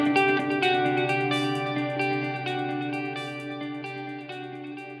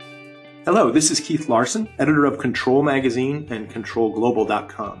Hello, this is Keith Larson, editor of Control Magazine and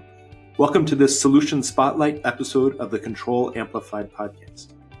ControlGlobal.com. Welcome to this Solution Spotlight episode of the Control Amplified podcast.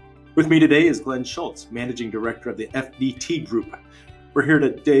 With me today is Glenn Schultz, Managing Director of the FDT Group. We're here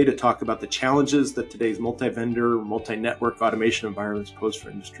today to talk about the challenges that today's multi-vendor, multi-network automation environments pose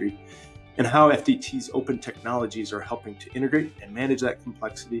for industry, and how FDT's open technologies are helping to integrate and manage that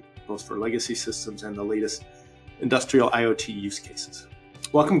complexity, both for legacy systems and the latest industrial IoT use cases.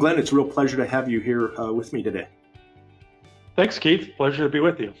 Welcome, Glenn. It's a real pleasure to have you here with me today. Thanks, Keith. Pleasure to be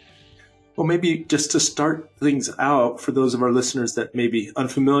with you. Well, maybe just to start things out, for those of our listeners that may be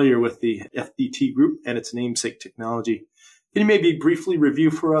unfamiliar with the FDT Group and its namesake technology, can you maybe briefly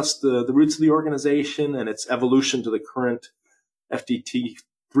review for us the roots of the organization and its evolution to the current FDT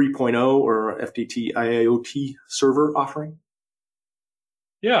 3.0 or FDT IoT server offering?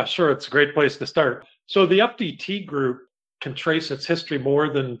 Yeah, sure. It's a great place to start. So the FDT Group can trace its history more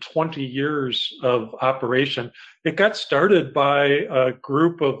than 20 years of operation. It got started by a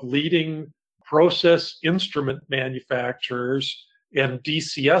group of leading process instrument manufacturers and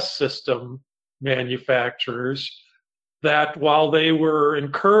DCS system manufacturers that, while they were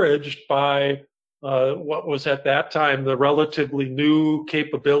encouraged by what was at that time the relatively new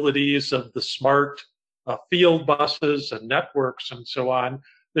capabilities of the smart field buses and networks and so on,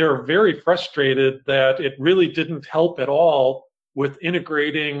 they were very frustrated that it really didn't help at all with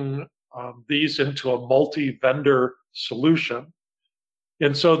integrating these into a multi-vendor solution.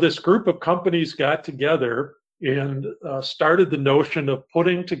 And so this group of companies got together and started the notion of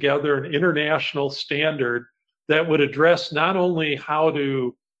putting together an international standard that would address not only how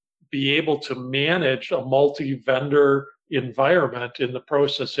to be able to manage a multi-vendor environment in the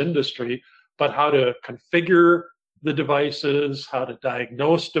process industry, but how to configure the devices, how to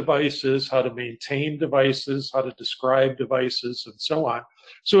diagnose devices, how to maintain devices, how to describe devices, and so on.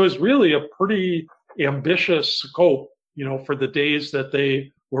 So it was really a pretty ambitious scope, for the days that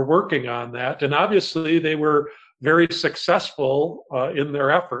they were working on that. And obviously they were very successful in their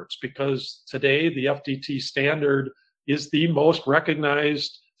efforts, because today the FDT standard is the most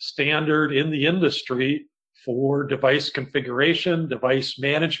recognized standard in the industry for device configuration, device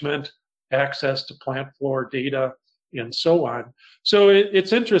management, access to plant floor data, and so on. So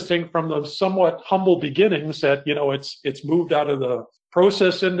it's interesting, from the somewhat humble beginnings that, it's moved out of the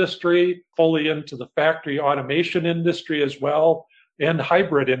process industry fully into the factory automation industry as well, and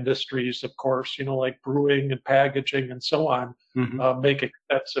hybrid industries, of course, like brewing and packaging and so on, make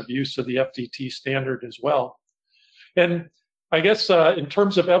extensive use of the FDT standard as well. And I guess in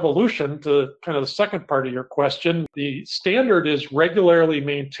terms of evolution, to kind of the second part of your question, the standard is regularly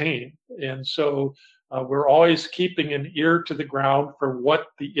maintained. And so we're always keeping an ear to the ground for what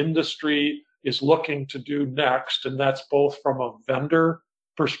the industry is looking to do next. And that's both from a vendor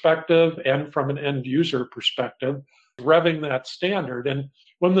perspective and from an end user perspective, revving that standard. And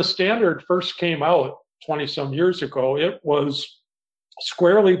when the standard first came out 20 some years ago, it was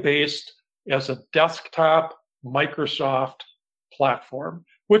squarely based as a desktop Microsoft platform,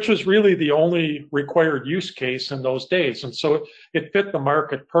 which was really the only required use case in those days. And so it fit the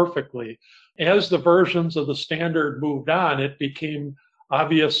market perfectly. As the versions of the standard moved on, it became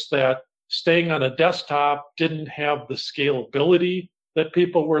obvious that staying on a desktop didn't have the scalability that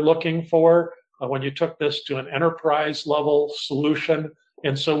people were looking for when you took this to an enterprise level solution.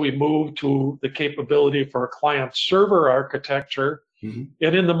 And so we moved to the capability for a client server architecture. And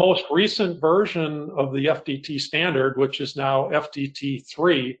in the most recent version of the FDT standard, which is now FDT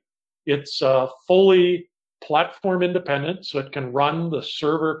 3, it's fully platform independent, so it can run, the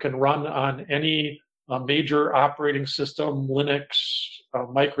server can run on any major operating system, Linux,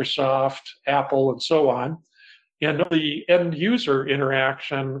 Microsoft, Apple, and so on. And the end user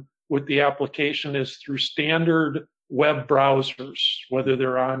interaction with the application is through standard web browsers, whether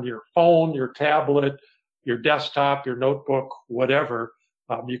they're on your phone, your tablet, your desktop, your notebook, whatever.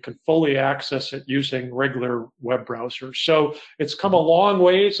 You can fully access it using regular web browsers. So it's come a long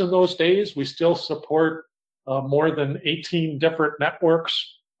ways in those days. We still support more than 18 different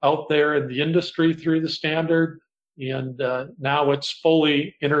networks out there in the industry through the standard, and now it's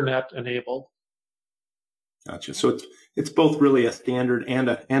fully internet enabled. Gotcha. So it's both really a standard and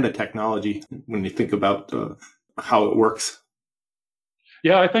a technology when you think about how it works.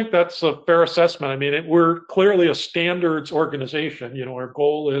 Yeah, I think that's a fair assessment. I mean, we're clearly a standards organization. Our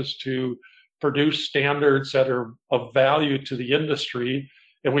goal is to produce standards that are of value to the industry,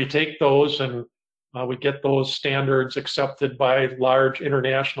 and we take those and we get those standards accepted by large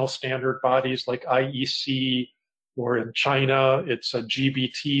international standard bodies like IEC, or in China, it's a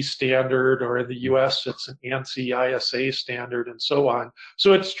GBT standard, or in the US, it's an ANSI ISA standard, and so on.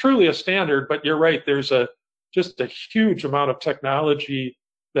 So it's truly a standard, but you're right, there's just a huge amount of technology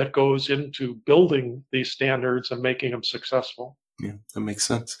that goes into building these standards and making them successful. Yeah, that makes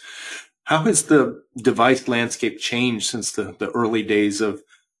sense. How has the device landscape changed since the early days of,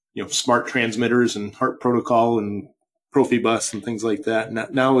 smart transmitters and HART protocol and Profibus and things like that?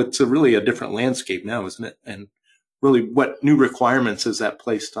 Now it's really a different landscape now, isn't it? And really, what new requirements has that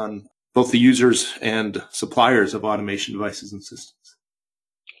placed on both the users and suppliers of automation devices and systems?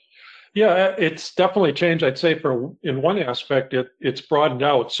 Yeah, it's definitely changed. I'd say in one aspect, it's broadened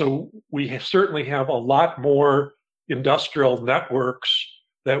out. So we certainly have a lot more industrial networks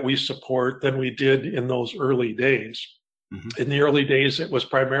that we support than we did in those early days. Mm-hmm. In the early days, it was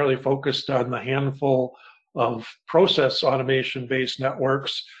primarily focused on the handful of process automation-based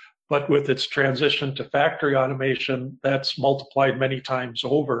networks, but with its transition to factory automation, that's multiplied many times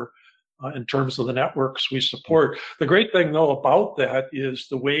over in terms of the networks we support. The great thing, though, about that is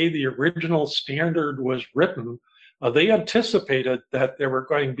the way the original standard was written, they anticipated that there were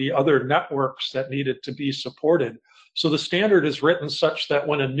going to be other networks that needed to be supported. So the standard is written such that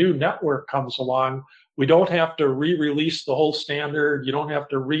when a new network comes along, we don't have to re-release the whole standard. You don't have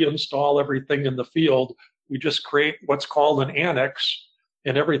to reinstall everything in the field. We just create what's called an annex,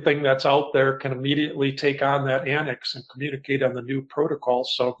 and everything that's out there can immediately take on that annex and communicate on the new protocol.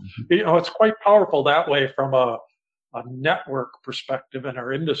 So, it's quite powerful that way from a network perspective in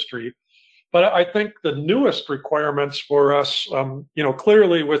our industry. But I think the newest requirements for us,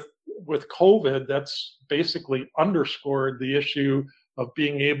 clearly with COVID, that's basically underscored the issue of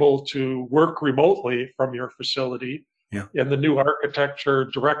being able to work remotely from your facility. Yeah. And the new architecture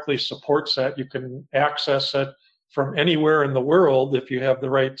directly supports that. You can access it from anywhere in the world if you have the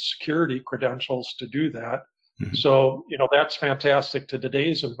right security credentials to do that. Mm-hmm. So, that's fantastic to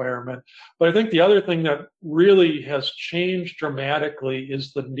today's environment. But I think the other thing that really has changed dramatically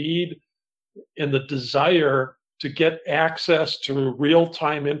is the need and the desire to get access to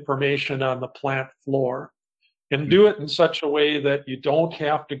real-time information on the plant floor, and do it in such a way that you don't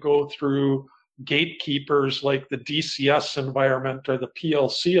have to go through gatekeepers like the DCS environment or the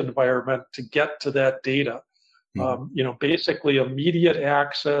PLC environment to get to that data. Basically immediate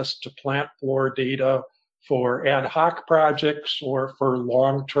access to plant floor data for ad hoc projects or for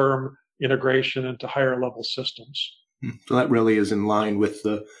long-term integration into higher level systems. So that really is in line with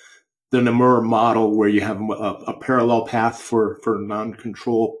the Nomura model, where you have a parallel path for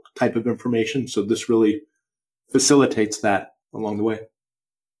non-control type of information. So this really facilitates that along the way.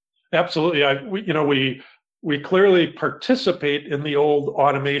 Absolutely. We clearly participate in the old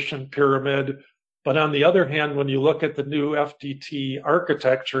automation pyramid. But on the other hand, when you look at the new FDT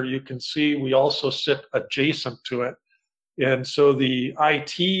architecture, you can see we also sit adjacent to it. And so the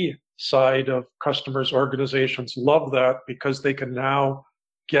IT side of customers' organizations love that, because they can now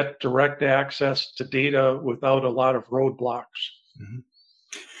get direct access to data without a lot of roadblocks. Mm-hmm.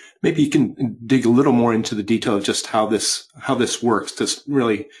 Maybe you can dig a little more into the detail of just how this works. Because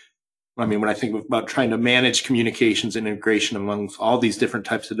really, when I think about trying to manage communications and integration among all these different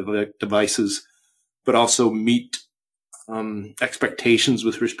types of devices, but also meet expectations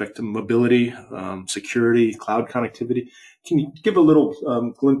with respect to mobility, security, cloud connectivity. Can you give a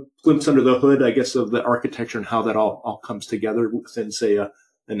little glimpse under the hood, I guess, of the architecture and how that all comes together within, say,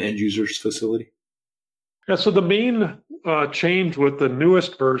 an end user's facility? Yeah, so the main change with the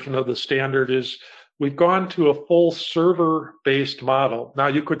newest version of the standard is we've gone to a full server-based model. Now,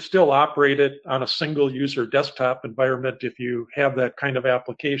 you could still operate it on a single-user desktop environment if you have that kind of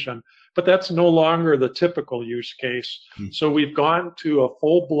application, but that's no longer the typical use case. Mm-hmm. So we've gone to a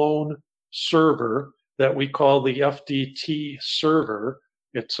full-blown server that we call the FDT server.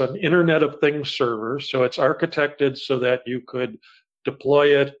 It's an Internet of Things server, so it's architected so that you could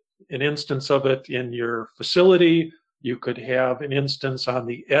deploy it, an instance of it in your facility. You could have an instance on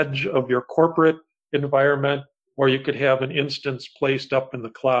the edge of your corporate environment, or you could have an instance placed up in the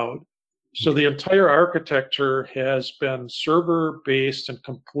cloud. So the entire architecture has been server-based and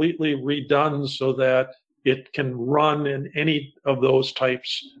completely redone so that it can run in any of those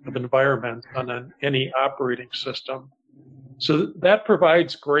types of environments on any operating system. So that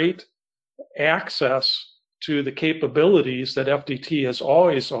provides great access to the capabilities that FDT has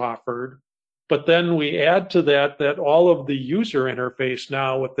always offered. But then we add to that all of the user interface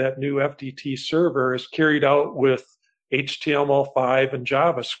now with that new FDT server is carried out with HTML5 and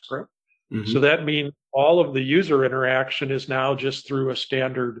JavaScript. Mm-hmm. So that means all of the user interaction is now just through a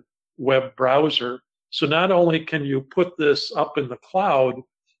standard web browser. So not only can you put this up in the cloud,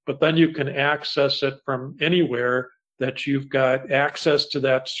 but then you can access it from anywhere that you've got access to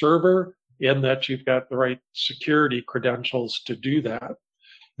that server and that you've got the right security credentials to do that.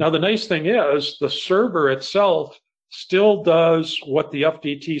 Now, the nice thing is the server itself still does what the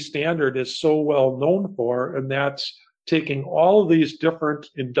FDT standard is so well known for, and that's taking all of these different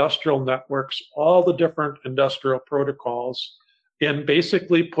industrial networks, all the different industrial protocols, and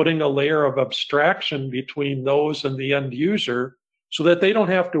basically putting a layer of abstraction between those and the end user so that they don't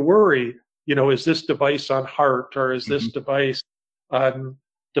have to worry, is this device on HART or is this device on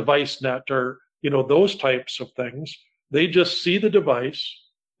DeviceNet or, those types of things. They just see the device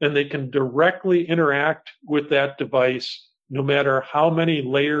and they can directly interact with that device no matter how many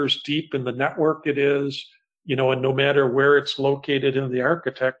layers deep in the network it is, and no matter where it's located in the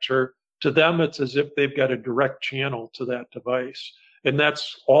architecture. To them, it's as if they've got a direct channel to that device. And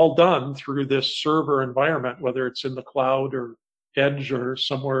that's all done through this server environment, whether it's in the cloud or edge or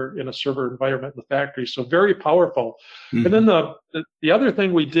somewhere in a server environment in the factory. So very powerful. And then the other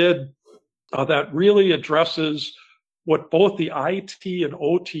thing we did that really addresses what both the IT and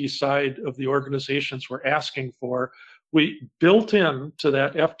OT side of the organizations were asking for, we built in to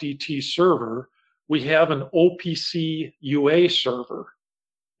that FDT server, we have an OPC UA server.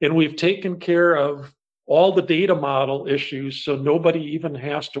 And we've taken care of all the data model issues, so nobody even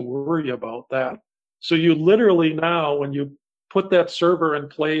has to worry about that. So you literally now, when you put that server in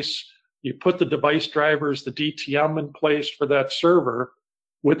place, you put the device drivers, the DTM in place for that server,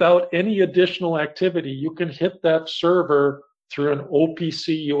 without any additional activity, you can hit that server through an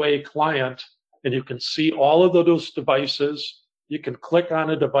OPC UA client, and you can see all of those devices. You can click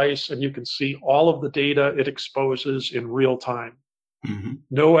on a device, and you can see all of the data it exposes in real time.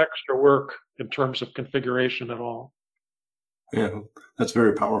 No extra work in terms of configuration at all. Yeah, that's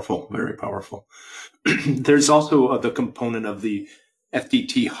very powerful, very powerful. There's also the component of the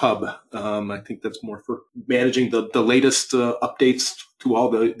FDT hub. I think that's more for managing the latest updates to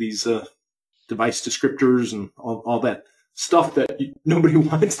all these device descriptors and all that stuff that nobody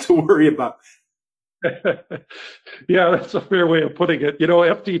wants to worry about. Yeah, that's a fair way of putting it.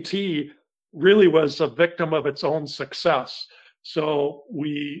 FDT really was a victim of its own success. So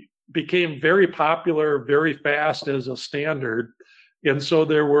we became very popular very fast as a standard. And so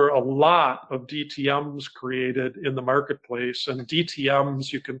there were a lot of DTMs created in the marketplace. And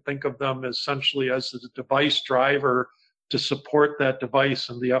DTMs, you can think of them essentially as the device driver to support that device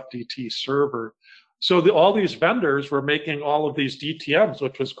and the FDT server. So all these vendors were making all of these DTMs,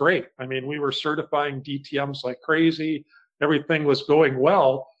 which was great. I mean, we were certifying DTMs like crazy. Everything was going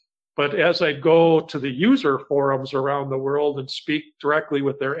well. But as I go to the user forums around the world and speak directly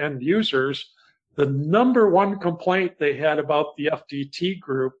with their end users, the number one complaint they had about the FDT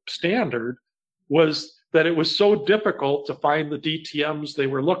group standard was that it was so difficult to find the DTMs they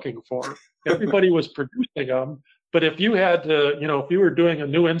were looking for. Everybody was producing them, but if you had to, if you were doing a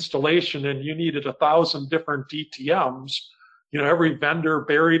new installation and you needed 1,000 different DTMs, every vendor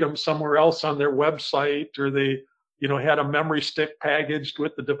buried them somewhere else on their website, or they had a memory stick packaged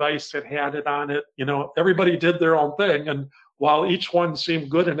with the device that had it on it. Everybody did their own thing. And while each one seemed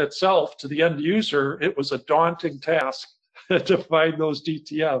good in itself, to the end user, it was a daunting task to find those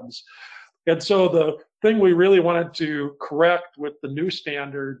DTMs. And so the thing we really wanted to correct with the new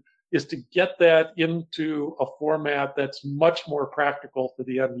standard is to get that into a format that's much more practical for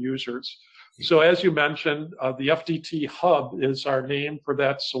the end users. So as you mentioned, the FDT Hub is our name for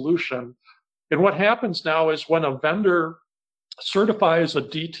that solution. And what happens now is when a vendor certifies a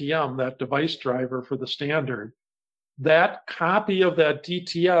DTM, that device driver for the standard, that copy of that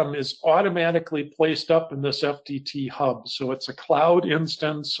DTM is automatically placed up in this FDT hub. So it's a cloud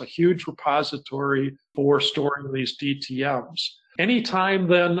instance, a huge repository for storing these DTMs. Anytime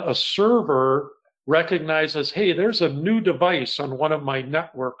then a server recognizes, hey, there's a new device on one of my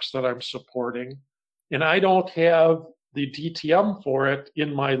networks that I'm supporting, and I don't have the DTM for it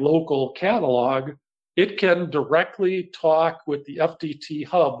in my local catalog, it can directly talk with the FDT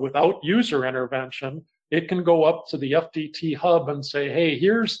hub without user intervention. It can go up to the FDT hub and say, hey,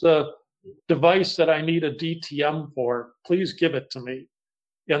 here's the device that I need a DTM for. Please give it to me.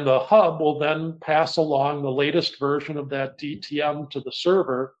 And the hub will then pass along the latest version of that DTM to the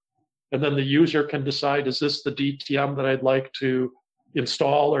server. And then the user can decide, is this the DTM that I'd like to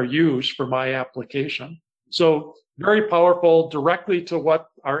install or use for my application? So very powerful, directly to what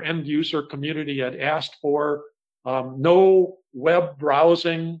our end user community had asked for. No web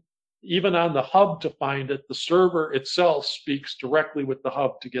browsing, even on the hub to find it. The server itself speaks directly with the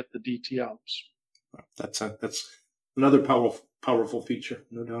hub to get the DTMs. That's another powerful feature,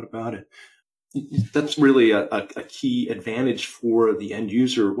 no doubt about it. That's really a key advantage for the end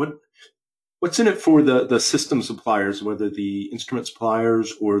user. What's in it for the system suppliers, whether the instrument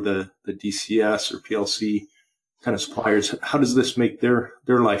suppliers or the DCS or PLC kind of suppliers? How does this make their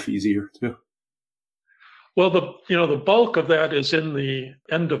life easier too? Well, the bulk of that is in the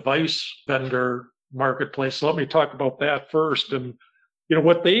end device vendor marketplace. So let me talk about that first. And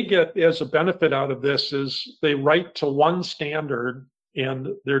what they get as a benefit out of this is they write to one standard, and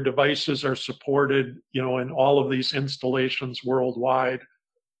their devices are supported, in all of these installations worldwide.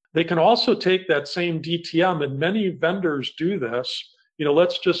 They can also take that same DTM, and many vendors do this.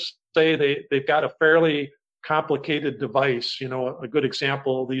 Let's just say they've got a fairly complicated device. A good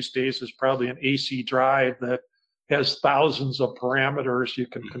example these days is probably an AC drive that has thousands of parameters you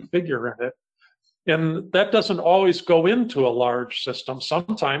can configure in it. And that doesn't always go into a large system.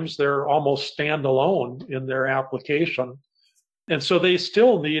 Sometimes they're almost standalone in their application. And so they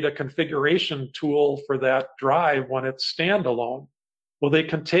still need a configuration tool for that drive when it's standalone. Well, they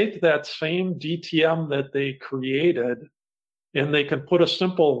can take that same DTM that they created, and they can put a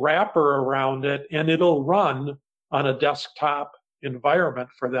simple wrapper around it, and it'll run on a desktop environment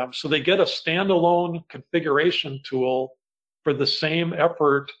for them. So they get a standalone configuration tool for the same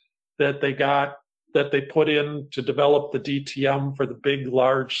effort that they put in to develop the DTM for the big,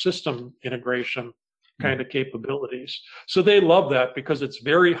 large system integration kind of capabilities. So they love that because it's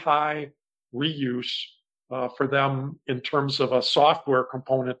very high reuse for them in terms of a software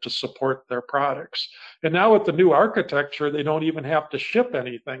component to support their products. And now with the new architecture, they don't even have to ship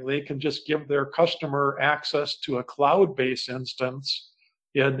anything. They can just give their customer access to a cloud-based instance.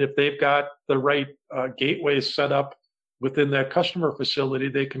 And if they've got the right gateways set up within that customer facility,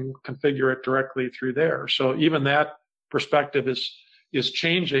 they can configure it directly through there. So even that perspective is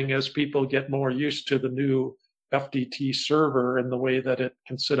changing as people get more used to the new FDT server and the way that it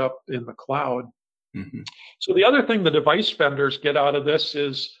can sit up in the cloud. Mm-hmm. So the other thing the device vendors get out of this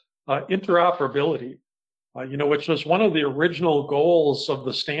is interoperability, which was one of the original goals of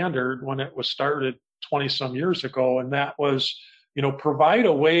the standard when it was started 20 some years ago. And that was, provide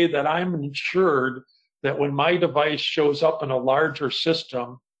a way that I'm ensured that when my device shows up in a larger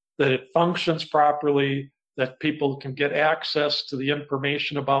system, that it functions properly, that people can get access to the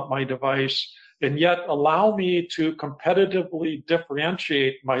information about my device, and yet allow me to competitively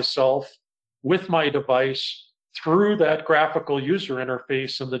differentiate myself with my device through that graphical user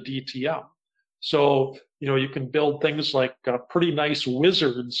interface and the DTM. So, you can build things like pretty nice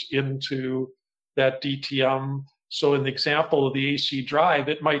wizards into that DTM. So in the example of the AC drive,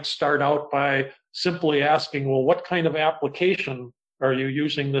 it might start out by simply asking, well, what kind of application are you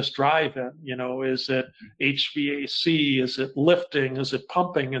using this drive in? Is it HVAC? Is it lifting? Is it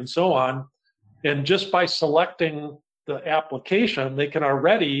pumping? And so on. And just by selecting the application, they can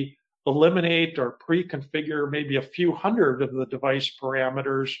already eliminate or pre-configure maybe a few hundred of the device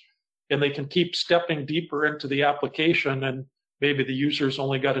parameters, and they can keep stepping deeper into the application, and maybe the user's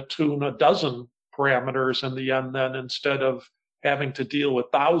only got to tune a dozen parameters in the end then, instead of having to deal with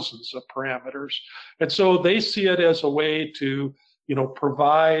thousands of parameters. And so they see it as a way to,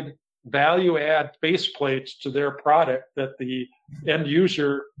 provide value add faceplates to their product that the end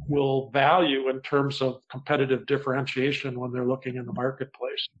user will value in terms of competitive differentiation when they're looking in the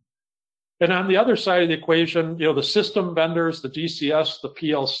marketplace. And on the other side of the equation, the system vendors, the DCS, the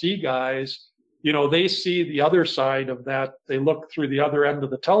PLC guys, they see the other side of that. They look through the other end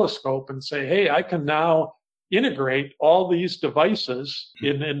of the telescope and say, hey, I can now integrate all these devices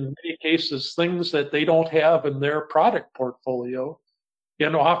in many cases, things that they don't have in their product portfolio,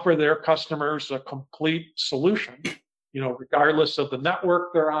 and offer their customers a complete solution, regardless of the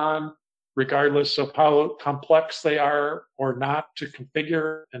network they're on, regardless of how complex they are or not to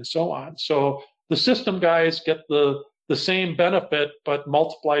configure, and so on. So the system guys get the same benefit, but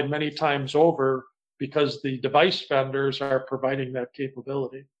multiplied many times over because the device vendors are providing that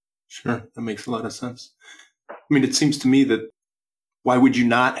capability. Sure, that makes a lot of sense. I mean, it seems to me that why would you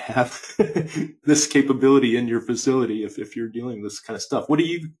not have this capability in your facility if you're dealing with this kind of stuff? What do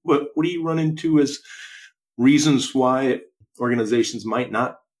you run into as reasons why organizations might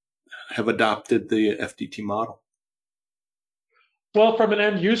not have adopted the FDT model? Well, from an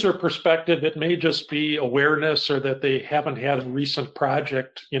end user perspective, it may just be awareness, or that they haven't had a recent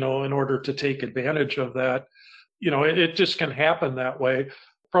project, in order to take advantage of that. It just can happen that way.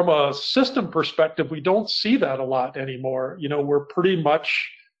 From a system perspective, we don't see that a lot anymore. We're pretty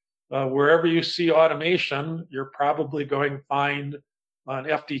much, wherever you see automation, you're probably going to find an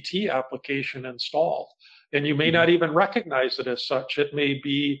FDT application installed. And you may not even recognize it as such. It may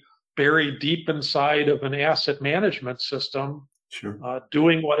be buried deep inside of an asset management system Sure.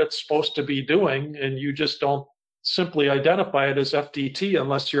 doing what it's supposed to be doing, and you just don't simply identify it as FDT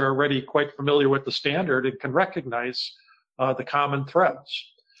unless you're already quite familiar with the standard and can recognize the common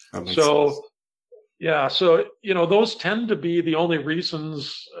threads. That makes So, sense. yeah, so those tend to be the only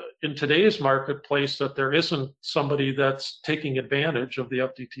reasons in today's marketplace that there isn't somebody that's taking advantage of the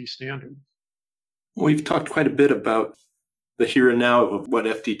FDT standard. We've talked quite a bit about the here and now of what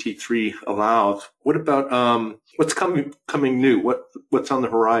FDT3 allows. What about what's coming new? What's on the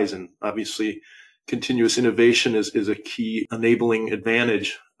horizon? Obviously, continuous innovation is a key enabling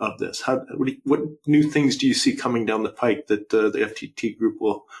advantage of this. What new things do you see coming down the pike that the FDT group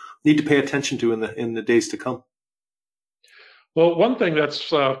will need to pay attention to in the days to come? Well, one thing that's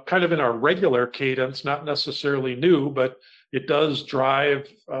kind of in our regular cadence, not necessarily new, but it does drive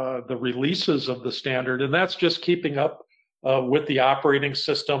the releases of the standard, and that's just keeping up with the operating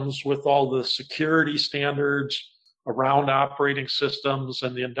systems, with all the security standards around operating systems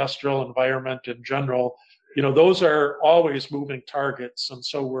and the industrial environment in general. Those are always moving targets, and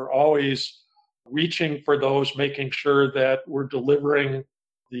so we're always reaching for those, making sure that we're delivering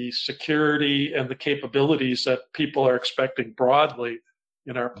the security and the capabilities that people are expecting broadly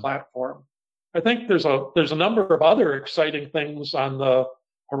in our platform. I think there's a number of other exciting things on the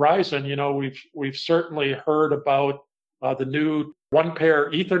horizon. We've certainly heard about the new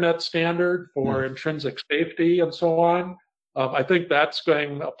one-pair Ethernet standard for intrinsic safety and so on. I think that's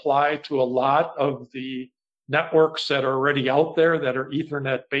going to apply to a lot of the networks that are already out there that are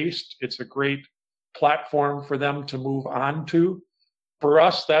Ethernet based. It's a great platform for them to move on to. For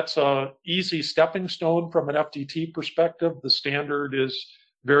us, that's an easy stepping stone from an FDT perspective. The standard is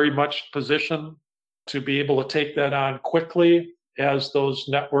very much positioned to be able to take that on quickly as those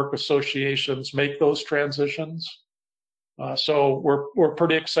network associations make those transitions. So we're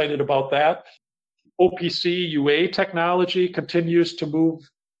pretty excited about that. OPC UA technology continues to move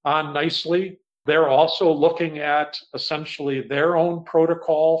on nicely. They're also looking at essentially their own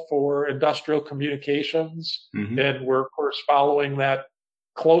protocol for industrial communications, and we're of course following that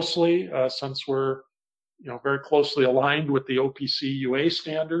closely since we're very closely aligned with the OPC UA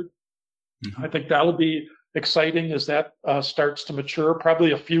standard. I think that'll be exciting as that starts to mature.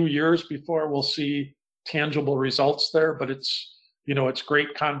 Probably a few years before we'll see tangible results there, but it's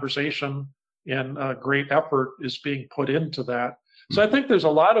great conversation and great effort is being put into that. So I think there's a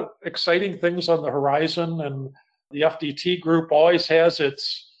lot of exciting things on the horizon, and the FDT group always has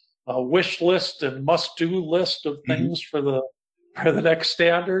its wish list and must-do list of things for the next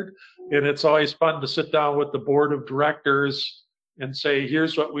standard. And it's always fun to sit down with the board of directors and say,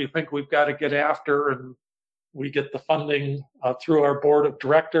 here's what we think we've got to get after. And we get the funding through our board of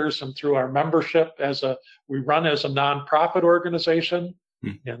directors and through our membership. We run as a nonprofit organization.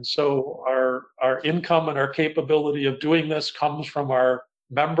 And so our income and our capability of doing this comes from our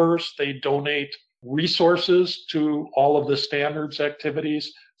members. They donate resources to all of the standards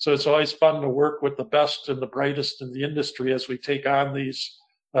activities. So it's always fun to work with the best and the brightest in the industry as we take on these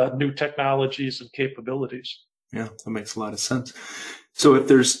new technologies and capabilities. Yeah, that makes a lot of sense. So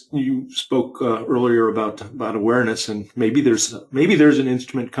you spoke earlier about awareness, and maybe there's an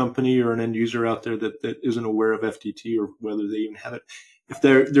instrument company or an end user out there that isn't aware of FDT or whether they even have it. If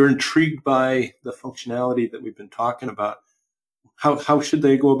they're intrigued by the functionality that we've been talking about, how should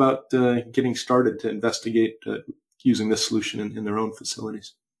they go about getting started to investigate using this solution in their own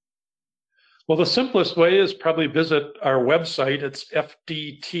facilities? Well, the simplest way is probably visit our website. It's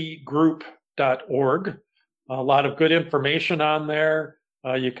fdtgroup.org. A lot of good information on there.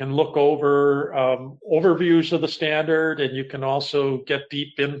 You can look over overviews of the standard, and you can also get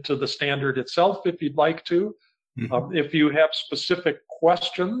deep into the standard itself if you'd like to. If you have specific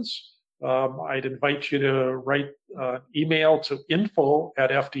questions, I'd invite you to write email to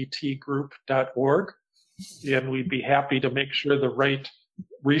info@fdtgroup.org, and we'd be happy to make sure the right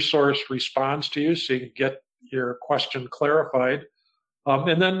resource responds to you so you can get your question clarified.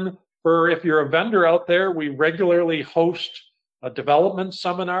 And then if you're a vendor out there, we regularly host development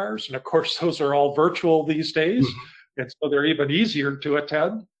seminars. And of course, those are all virtual these days. And so they're even easier to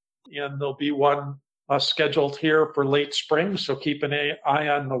attend. And there'll be one scheduled here for late spring. So keep an eye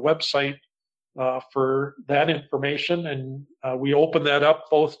on the website for that information. And we open that up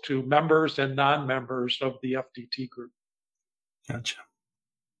both to members and non-members of the FDT group. Gotcha.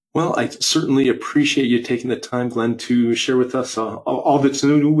 Well, I certainly appreciate you taking the time, Glenn, to share with us all that's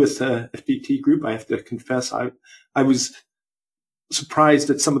new with FDT Group. I have to confess, I was surprised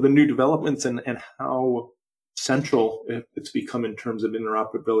at some of the new developments and how central it's become in terms of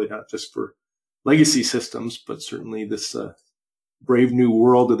interoperability, not just for legacy systems, but certainly this brave new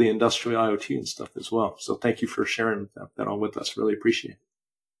world of the industrial IoT and stuff as well. So thank you for sharing that all with us. Really appreciate it.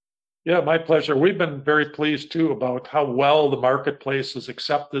 Yeah, my pleasure. We've been very pleased too about how well the marketplace has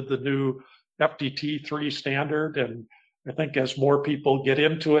accepted the new FTT3 standard. And I think as more people get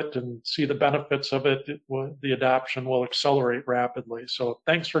into it and see the benefits of it, the adoption will accelerate rapidly. So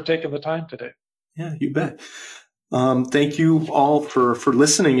thanks for taking the time today. Yeah, you bet. Thank you all for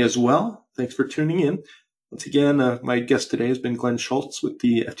listening as well. Thanks for tuning in. Once again, my guest today has been Glenn Schultz with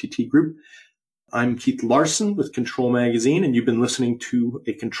the FTT Group. I'm Keith Larson with Control Magazine, and you've been listening to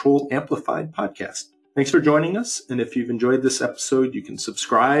a Control Amplified podcast. Thanks for joining us. And if you've enjoyed this episode, you can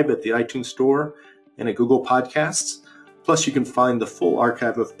subscribe at the iTunes Store and at Google Podcasts. Plus, you can find the full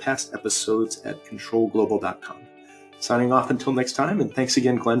archive of past episodes at controlglobal.com. Signing off until next time, and thanks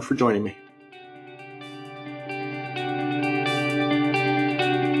again, Glenn, for joining me.